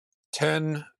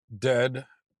10 dead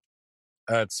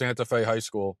at Santa Fe High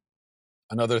School,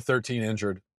 another 13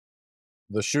 injured.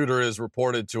 The shooter is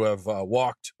reported to have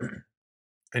walked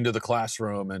into the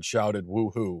classroom and shouted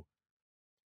 "woo-hoo"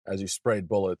 as he sprayed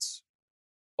bullets.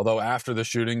 Although after the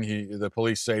shooting, the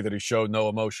police say that he showed no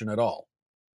emotion at all,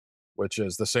 which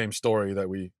is the same story that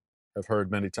we have heard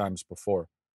many times before.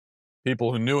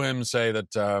 People who knew him say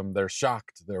that they're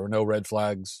shocked. There were no red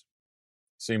flags.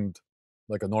 Seemed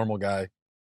like a normal guy.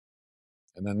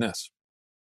 And then this.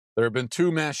 There have been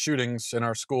 2 mass shootings in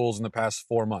our schools in the past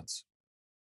 4 months,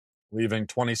 leaving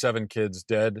 27 kids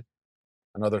dead,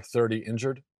 another 30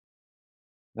 injured.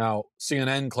 Now,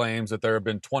 CNN claims that there have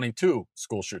been 22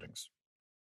 school shootings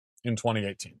in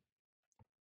 2018.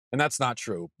 And that's not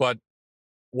true. But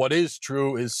what is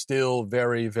true is still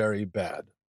very, very bad.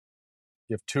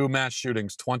 You have 2 mass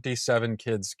shootings, 27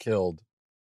 kids killed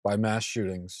by mass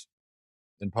shootings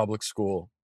in public school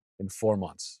in 4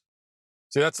 months.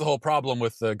 See, that's the whole problem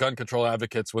with the gun control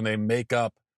advocates when they make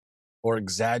up or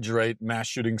exaggerate mass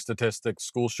shooting statistics,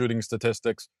 school shooting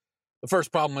statistics. The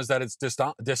first problem is that it's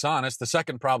dishonest. The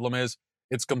second problem is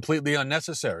it's completely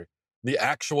unnecessary. The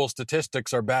actual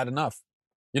statistics are bad enough.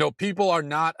 You know, people are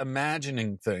not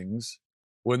imagining things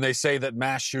when they say that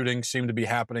mass shootings seem to be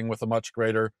happening with a much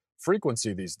greater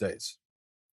frequency these days.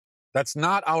 That's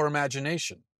not our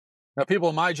imagination. Now, people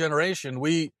in my generation,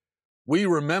 we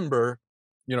remember,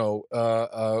 you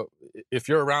know, if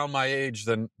you're around my age,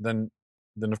 then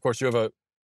of course you have a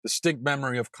distinct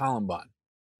memory of Columbine.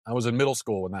 I was in middle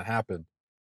school when that happened.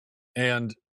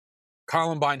 And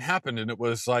Columbine happened, and it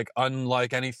was like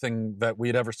unlike anything that we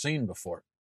had ever seen before.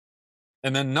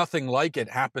 And then nothing like it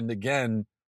happened again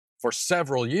for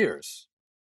several years.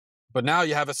 But now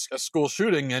you have a school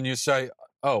shooting and you say,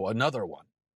 oh, another one.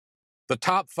 The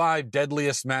top 5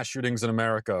 deadliest mass shootings in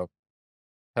America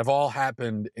have all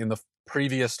happened in the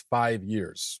previous 5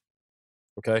 years.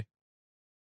 Okay?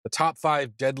 The top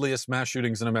 5 deadliest mass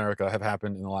shootings in America have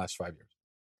happened in the last 5 years.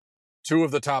 2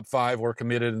 of the top 5 were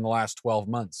committed in the last 12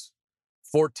 months.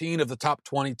 14 of the top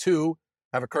 22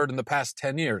 have occurred in the past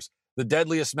 10 years. The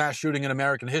deadliest mass shooting in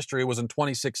American history was in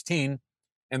 2016,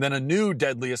 and then a new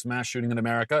deadliest mass shooting in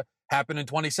America happened in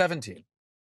 2017.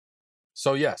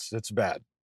 So yes, it's bad.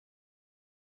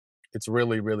 It's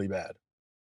really, really bad.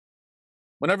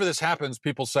 Whenever this happens,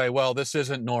 people say, well, this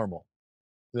isn't normal.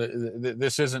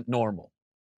 This isn't normal.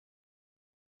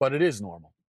 But it is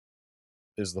normal,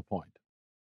 is the point.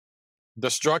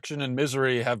 Destruction and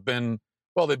misery have been,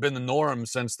 well, they've been the norm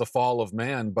since the fall of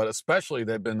man, but especially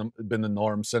they've been the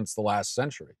norm since the last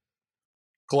century.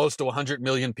 Close to 100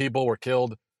 million people were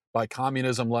killed by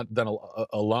communism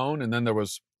alone, and then there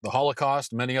was the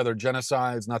Holocaust, many other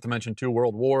genocides, not to mention 2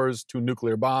 world wars, 2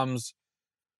 nuclear bombs.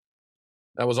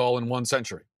 That was all in 1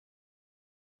 century.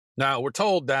 Now, we're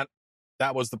told that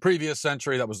that was the previous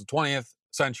century, that was the 20th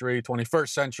century, 21st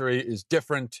century is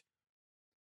different.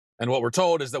 And what we're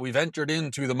told is that we've entered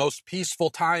into the most peaceful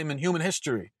time in human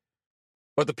history.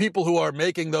 But the people who are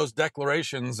making those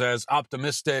declarations, as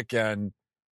optimistic and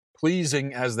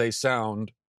pleasing as they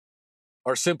sound,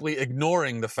 are simply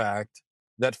ignoring the fact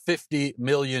that 50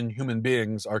 million human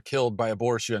beings are killed by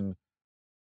abortion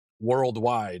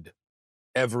worldwide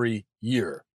every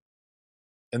year.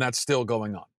 And that's still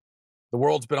going on. The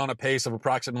world's been on a pace of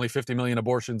approximately 50 million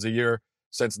abortions a year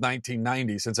since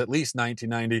 1990, since at least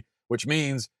 1990, which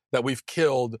means that we've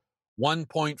killed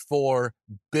 1.4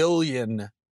 billion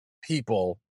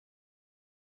people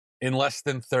in less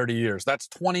than 30 years. That's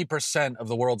 20% of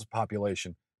the world's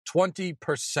population.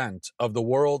 20% of the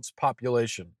world's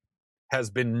population has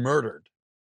been murdered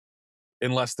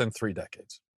in less than 3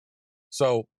 decades.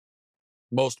 So,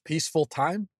 most peaceful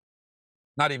time?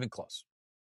 Not even close.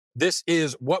 This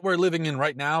is what we're living in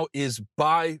right now is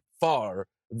by far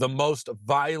the most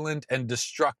violent and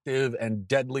destructive and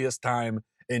deadliest time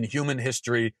in human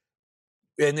history.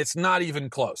 And it's not even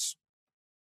close.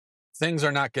 Things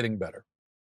are not getting better.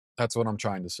 That's what I'm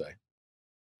trying to say.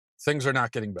 Things are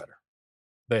not getting better.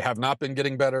 They have not been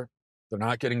getting better. They're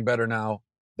not getting better now.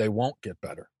 They won't get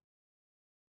better.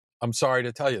 I'm sorry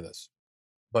to tell you this,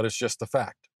 but it's just the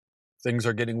fact. Things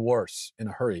are getting worse in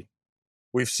a hurry.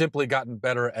 We've simply gotten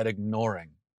better at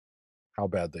ignoring how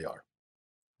bad they are.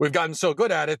 We've gotten so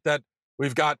good at it that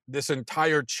we've got this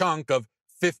entire chunk of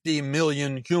 50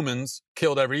 million humans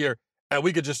killed every year, and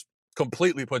we could just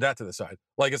completely put that to the side,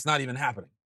 like it's not even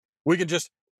happening. We could just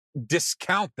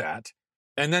discount that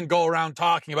and then go around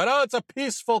talking about, oh, it's a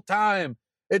peaceful time.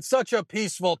 It's such a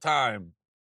peaceful time.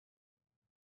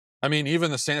 I mean,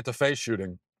 even the Santa Fe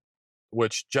shooting,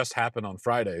 which just happened on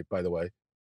Friday, by the way,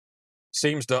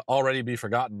 seems to already be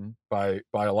forgotten by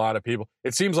a lot of people.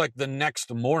 It seems like the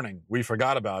next morning we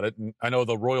forgot about it. And I know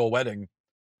the royal wedding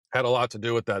had a lot to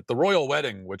do with that. The royal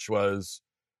wedding, which was,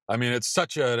 I mean, it's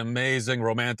such an amazing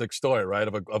romantic story, right?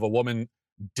 Of a woman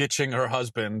ditching her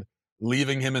husband,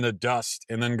 leaving him in the dust,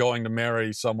 and then going to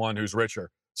marry someone who's richer.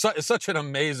 So, it's such an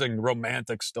amazing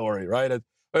romantic story, right?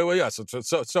 Well, yes,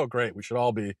 it's so great. We should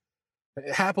all be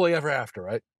happily ever after,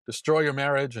 right? Destroy your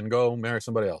marriage and go marry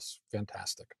somebody else.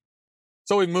 Fantastic.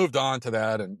 So we've moved on to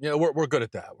that, and we're good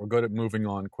at that. We're good at moving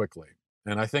on quickly,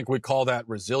 and I think we call that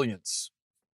resilience.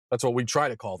 That's what we try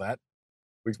to call that.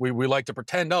 We like to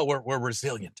pretend, oh, we're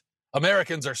resilient.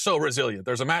 Americans are so resilient.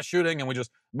 There's a mass shooting, and we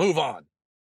just move on.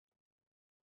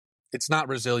 It's not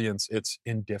resilience; it's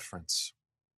indifference,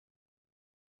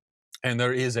 and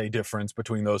there is a difference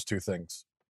between those two things.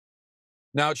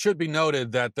 Now, it should be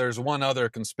noted that there's one other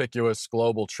conspicuous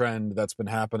global trend that's been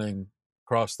happening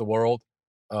across the world,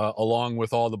 along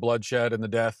with all the bloodshed and the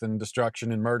death and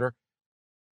destruction and murder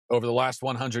over the last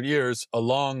 100 years.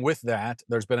 Along with that,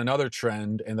 there's been another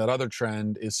trend, and that other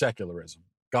trend is secularism,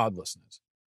 godlessness.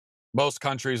 Most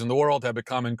countries in the world have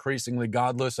become increasingly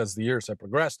godless as the years have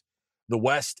progressed. The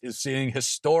West is seeing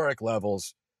historic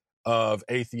levels of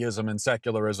atheism and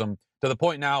secularism, to the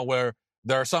point now where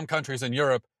there are some countries in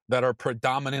Europe that are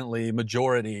predominantly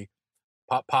majority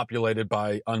populated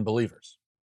by unbelievers.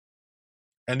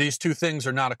 And these two things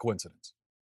are not a coincidence.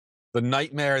 The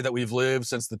nightmare that we've lived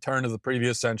since the turn of the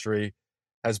previous century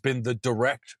has been the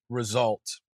direct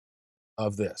result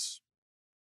of this.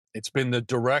 It's been the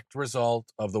direct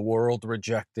result of the world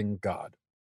rejecting God.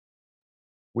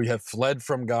 We have fled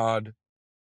from God,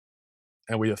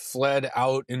 and we have fled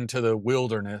out into the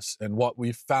wilderness, and what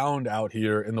we found out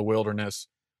here in the wilderness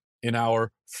in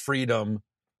our freedom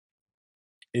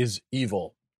is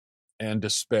evil and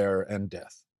despair and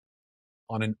death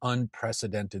on an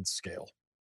unprecedented scale.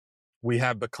 We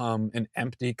have become an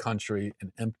empty country,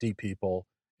 an empty people,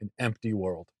 an empty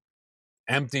world.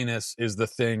 Emptiness is the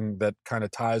thing that kind of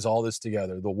ties all this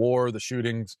together. The war, the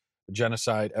shootings, the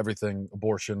genocide, everything,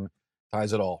 abortion,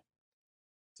 ties it all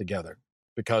together.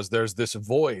 Because there's this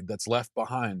void that's left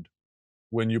behind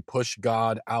when you push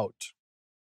God out.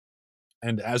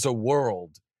 And as a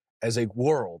world,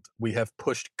 we have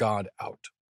pushed God out.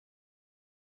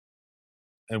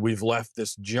 And we've left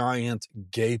this giant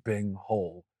gaping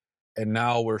hole. And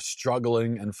now we're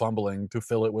struggling and fumbling to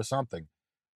fill it with something.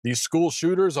 These school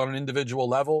shooters on an individual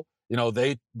level,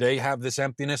 they have this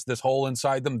emptiness, this hole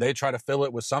inside them. They try to fill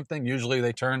it with something. Usually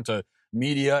they turn to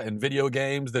media and video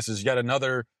games. This is yet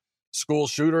another school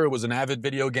shooter. It was an avid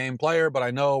video game player, but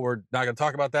I know we're not going to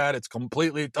talk about that. It's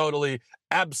completely, totally,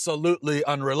 absolutely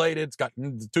unrelated. It's got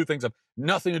two things have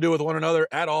nothing to do with one another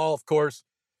at all, of course,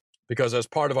 because as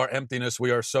part of our emptiness,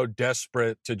 we are so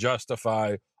desperate to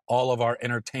justify all of our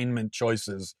entertainment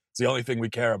choices. It's the only thing we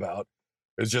care about,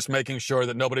 is just making sure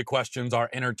that nobody questions our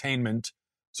entertainment.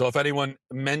 So if anyone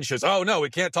mentions, oh, no, we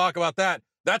can't talk about that,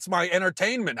 that's my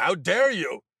entertainment, how dare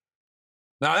you?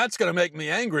 Now, that's going to make me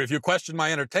angry if you question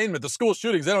my entertainment. The school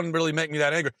shootings, they don't really make me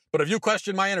that angry. But if you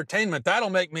question my entertainment,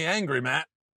 that'll make me angry, Matt.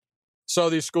 So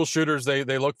these school shooters,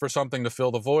 they look for something to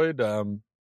fill the void,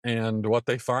 and what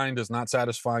they find is not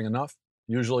satisfying enough.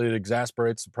 Usually it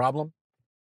exasperates the problem.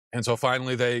 And so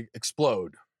finally they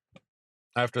explode.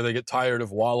 After they get tired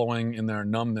of wallowing in their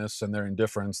numbness and their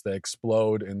indifference, they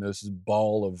explode in this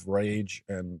ball of rage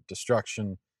and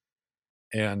destruction.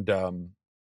 And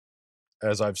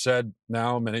as I've said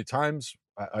now many times,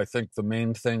 I think the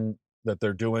main thing that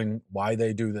they're doing, why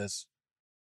they do this,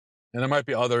 and there might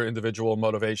be other individual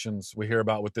motivations we hear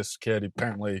about with this kid. He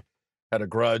apparently had a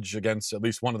grudge against at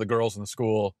least one of the girls in the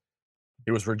school.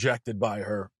 He was rejected by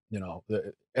her.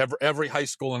 Every high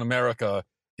school in America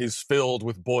is filled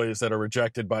with boys that are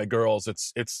rejected by girls.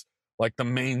 It's like the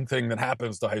main thing that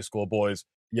happens to high school boys,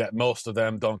 yet most of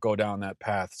them don't go down that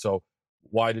path. So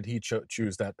why did he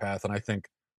choose that path? And I think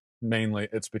mainly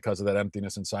it's because of that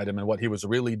emptiness inside him, and what he was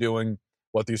really doing,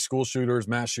 what these school shooters,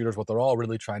 mass shooters, what they're all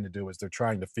really trying to do is they're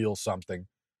trying to feel something.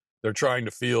 They're trying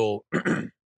to feel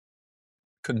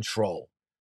control.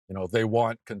 They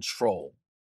want control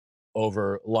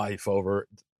over life, over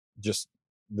just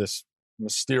this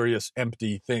mysterious,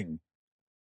 empty thing.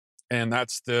 And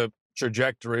that's the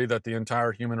trajectory that the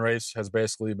entire human race has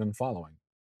basically been following.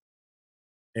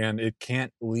 And it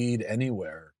can't lead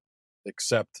anywhere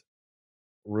except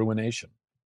ruination.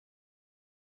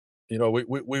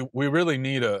 We really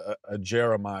need a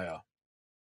Jeremiah.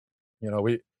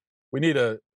 We need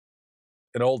an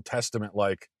Old Testament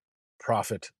like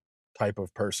prophet type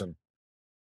of person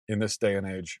in this day and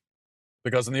age.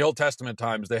 Because in the Old Testament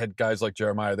times, they had guys like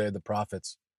Jeremiah, they had the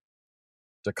prophets.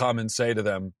 to come and say to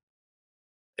them,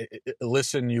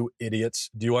 listen, you idiots,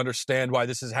 do you understand why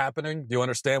this is happening? Do you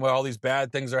understand why all these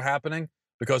bad things are happening?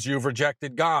 Because you've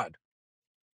rejected God.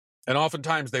 And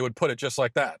oftentimes they would put it just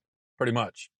like that, pretty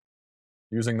much,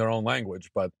 using their own language,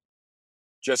 but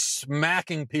just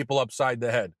smacking people upside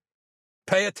the head.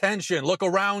 Pay attention. Look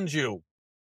around you.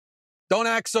 Don't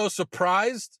act so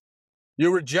surprised.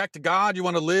 You reject God. You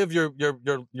want to live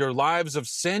your lives of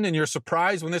sin, and you're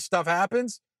surprised when this stuff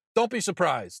happens. Don't be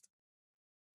surprised.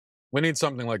 We need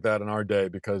something like that in our day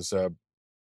because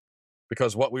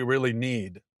what we really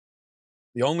need,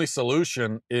 the only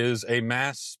solution is a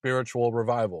mass spiritual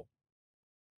revival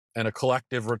and a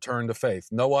collective return to faith.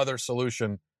 No other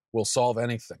solution will solve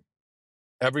anything.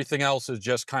 Everything else is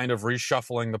just kind of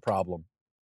reshuffling the problem,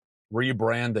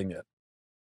 rebranding it.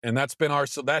 And that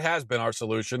has been our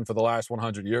solution for the last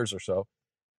 100 years or so,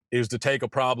 is to take a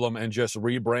problem and just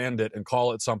rebrand it and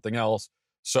call it something else.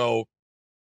 So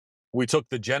we took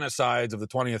the genocides of the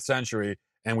 20th century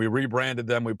and we rebranded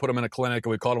them. We put them in a clinic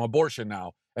and we called them abortion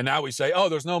now. And now we say, oh,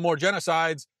 there's no more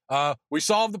genocides. We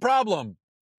solved the problem.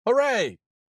 Hooray.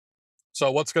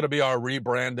 So what's going to be our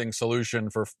rebranding solution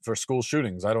for school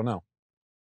shootings? I don't know.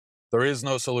 There is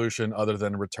no solution other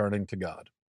than returning to God.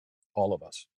 All of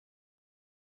us.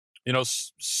 You know,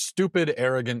 stupid,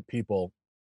 arrogant people,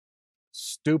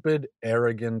 stupid,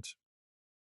 arrogant,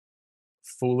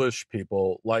 foolish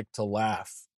people like to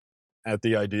laugh at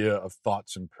the idea of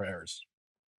thoughts and prayers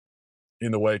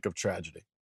in the wake of tragedy.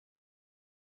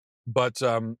 But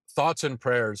thoughts and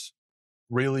prayers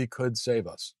really could save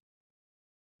us.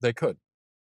 They could.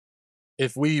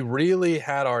 If we really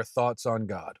had our thoughts on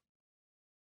God,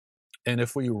 and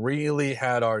if we really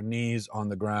had our knees on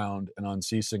the ground and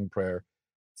unceasing prayer,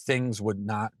 things would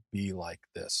not be like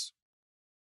this.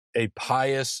 A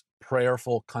pious,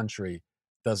 prayerful country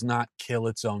does not kill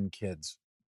its own kids,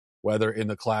 whether in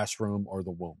the classroom or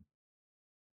the womb.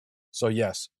 So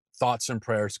yes, thoughts and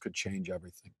prayers could change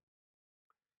everything.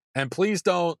 And please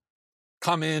don't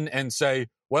come in and say,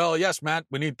 well, yes, Matt,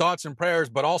 we need thoughts and prayers,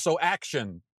 but also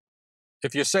action.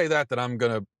 If you say that, then I'm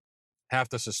going to have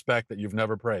to suspect that you've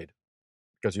never prayed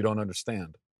because you don't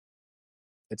understand.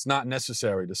 It's not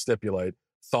necessary to stipulate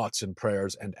thoughts and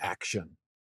prayers and action.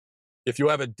 If you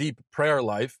have a deep prayer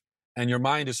life and your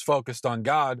mind is focused on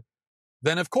God,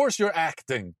 then of course you're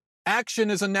acting. Action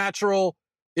is a natural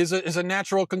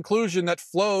conclusion that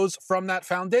flows from that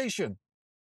foundation.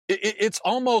 It's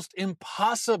almost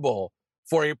impossible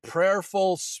for a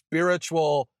prayerful,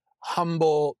 spiritual,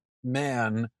 humble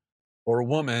man or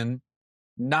woman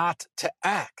not to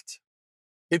act.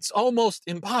 It's almost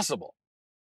impossible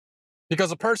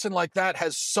because a person like that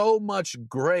has so much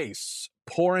grace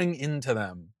pouring into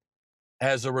them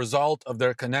as a result of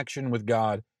their connection with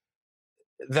God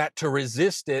that to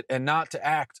resist it and not to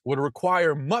act would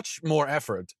require much more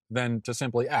effort than to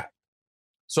simply act.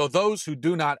 So those who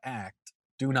do not act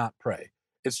do not pray.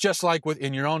 It's just like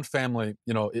within your own family,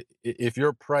 you know, if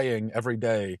you're praying every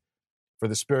day for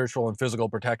the spiritual and physical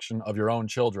protection of your own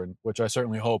children, which I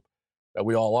certainly hope that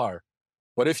we all are.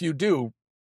 But if you do,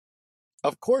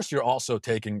 of course, you're also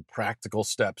taking practical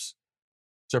steps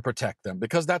to protect them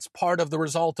because that's part of the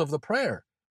result of the prayer.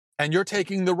 And you're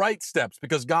taking the right steps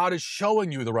because God is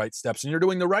showing you the right steps and you're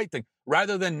doing the right thing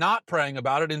rather than not praying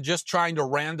about it and just trying to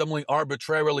randomly,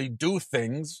 arbitrarily do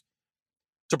things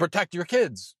to protect your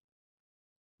kids.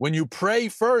 When you pray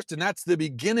first, and that's the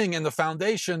beginning and the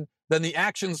foundation, then the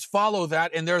actions follow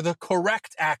that, and they're the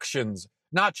correct actions,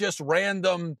 not just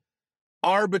random,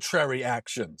 arbitrary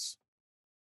actions.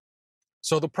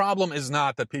 So the problem is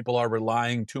not that people are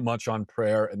relying too much on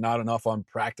prayer and not enough on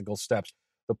practical steps.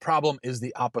 The problem is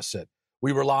the opposite.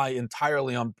 We rely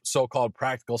entirely on so-called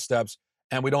practical steps,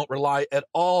 and we don't rely at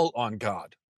all on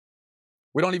God.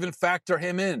 We don't even factor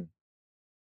him in.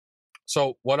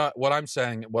 So what I'm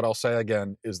saying, what I'll say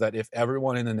again, is that if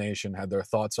everyone in the nation had their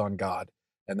thoughts on God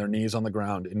and their knees on the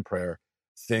ground in prayer,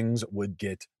 things would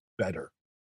get better.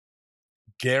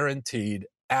 Guaranteed,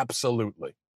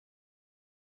 absolutely.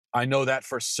 I know that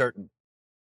for certain.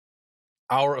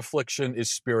 Our affliction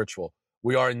is spiritual.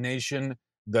 We are a nation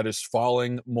that is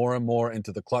falling more and more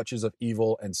into the clutches of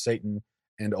evil and Satan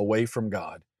and away from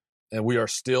God. And we are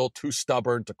still too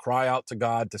stubborn to cry out to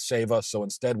God to save us. So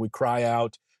instead we cry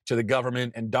out to the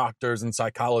government and doctors and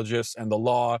psychologists and the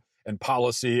law and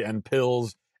policy and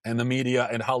pills and the media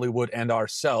and Hollywood and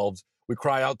ourselves. We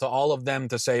cry out to all of them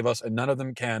to save us, and none of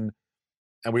them can.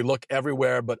 And we look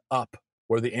everywhere but up,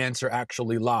 where the answer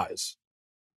actually lies.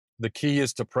 The key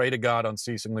is to pray to God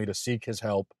unceasingly, to seek his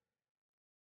help,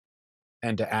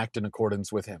 and to act in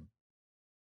accordance with him.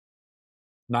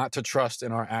 Not to trust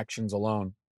in our actions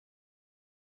alone,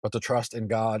 but to trust in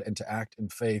God and to act in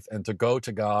faith and to go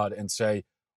to God and say,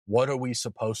 what are we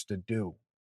supposed to do?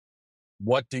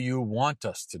 What do you want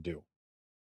us to do?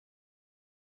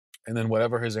 And then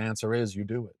whatever his answer is, you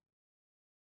do it.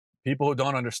 People who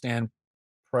don't understand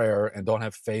prayer and don't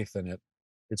have faith in it,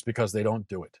 it's because they don't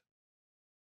do it.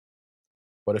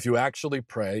 But if you actually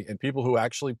pray, and people who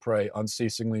actually pray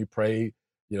unceasingly, pray,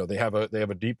 they have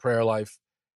a deep prayer life,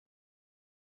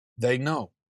 they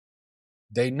know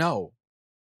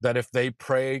that if they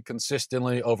pray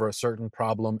consistently over a certain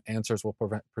problem, answers will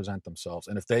present themselves.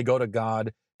 And if they go to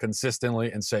God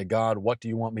consistently and say, God, what do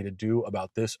you want me to do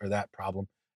about this or that problem?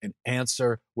 An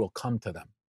answer will come to them.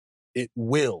 It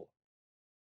will.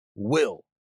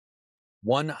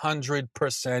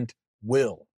 100%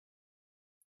 will.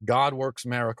 God works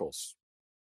miracles,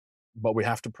 but we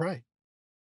have to pray.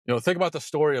 Think about the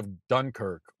story of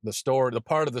Dunkirk, the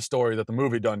part of the story that the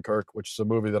movie Dunkirk, which is a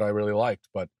movie that I really liked,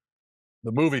 but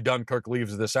the movie Dunkirk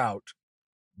leaves this out.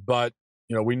 But,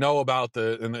 we know about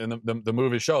the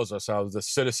movie shows us how the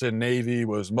citizen Navy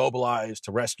was mobilized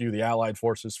to rescue the Allied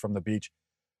forces from the beach.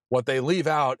 What they leave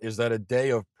out is that a day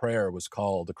of prayer was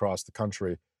called across the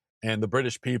country, and the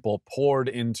British people poured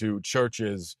into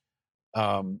churches,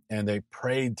 and they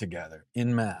prayed together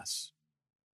in mass.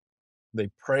 They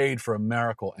prayed for a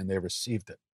miracle, and they received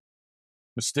it.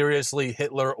 Mysteriously,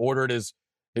 Hitler ordered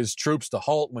his troops to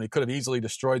halt when he could have easily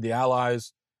destroyed the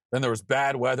Allies. Then there was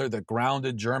bad weather that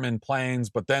grounded German planes,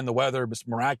 but then the weather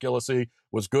miraculously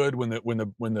was good when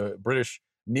the British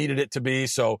needed it to be.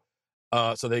 So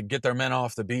they get their men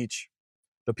off the beach.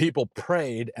 The people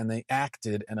prayed and they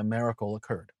acted, and a miracle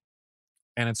occurred.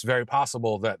 And it's very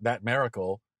possible that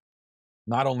miracle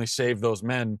not only saved those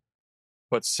men,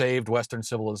 but saved Western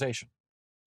civilization.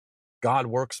 God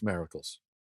works miracles.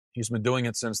 He's been doing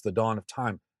it since the dawn of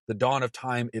time. The dawn of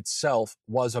time itself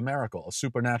was a miracle, a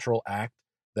supernatural act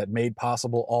that made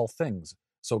possible all things.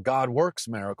 So God works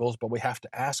miracles, but we have to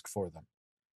ask for them,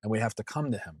 and we have to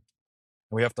come to him,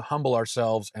 and we have to humble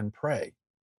ourselves and pray.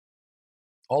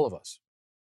 All of us.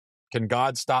 Can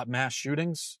God stop mass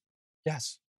shootings?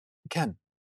 Yes, he can.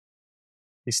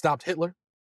 He stopped Hitler.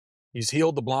 He's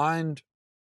healed the blind,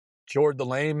 cured the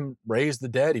lame, raised the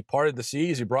dead. He parted the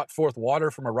seas. He brought forth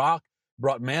water from a rock,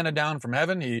 brought manna down from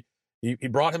heaven. He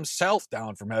brought himself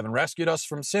down from heaven, rescued us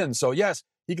from sin. So yes,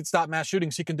 he can stop mass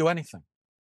shootings. He can do anything.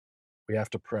 We have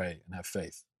to pray and have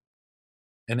faith.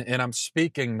 And I'm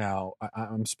speaking now.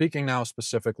 I'm speaking now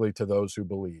specifically to those who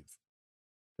believe,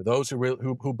 to those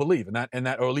who believe, and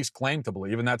that, or at least claim to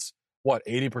believe, and that's what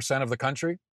 80% of the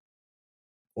country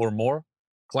or more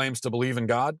claims to believe in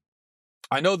God.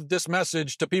 I know that this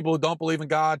message, to people who don't believe in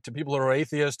God, to people who are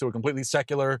atheists, who are completely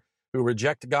secular, who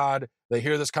reject God, they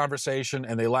hear this conversation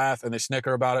and they laugh and they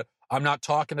snicker about it. I'm not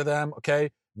talking to them, okay?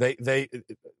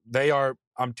 They are,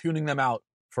 I'm tuning them out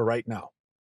for right now.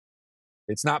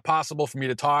 It's not possible for me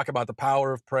to talk about the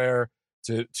power of prayer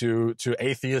to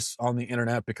atheists on the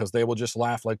internet because they will just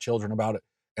laugh like children about it.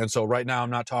 And so right now I'm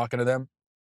not talking to them.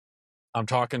 I'm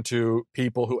talking to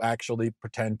people who actually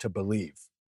pretend to believe.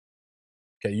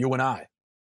 Okay, you and I,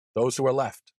 those who are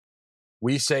left,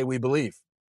 we say we believe.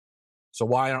 So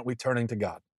why aren't we turning to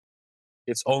God?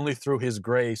 It's only through his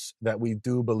grace that we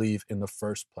do believe in the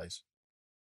first place.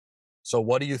 So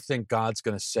what do you think God's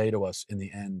going to say to us in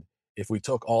the end if we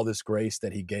took all this grace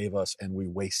that he gave us and we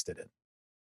wasted it?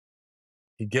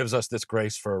 He gives us this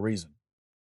grace for a reason.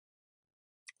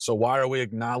 So why are we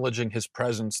acknowledging his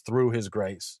presence through his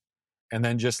grace and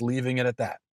then just leaving it at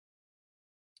that?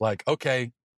 Like,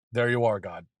 okay, there you are,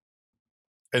 God.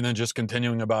 And then just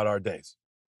continuing about our days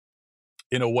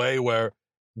in a way where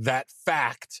that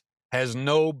fact has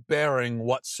no bearing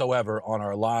whatsoever on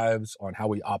our lives, on how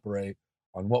we operate,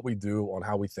 on what we do, on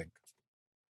how we think.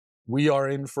 We are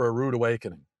in for a rude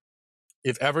awakening.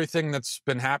 If everything that's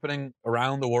been happening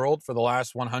around the world for the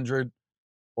last 100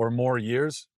 or more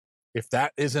years, if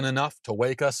that isn't enough to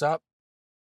wake us up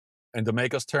and to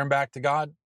make us turn back to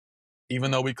God,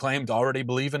 even though we claim to already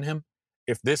believe in him,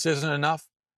 if this isn't enough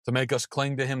to make us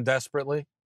cling to him desperately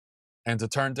and to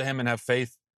turn to him and have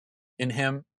faith in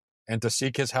him and to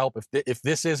seek his help, if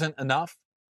this isn't enough,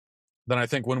 then I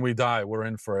think when we die, we're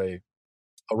in for a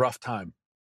rough time,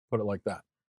 put it like that.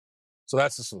 So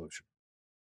that's the solution.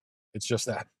 It's just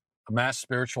that, a mass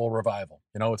spiritual revival.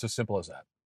 It's as simple as that,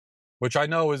 which I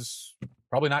know is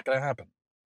probably not going to happen,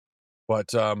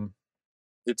 but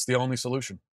it's the only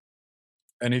solution.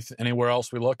 Anywhere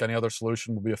else we look, any other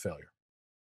solution will be a failure.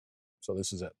 So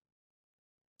this is it.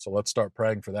 So let's start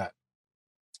praying for that.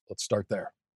 Let's start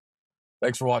there.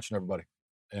 Thanks for watching, everybody,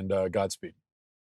 and Godspeed.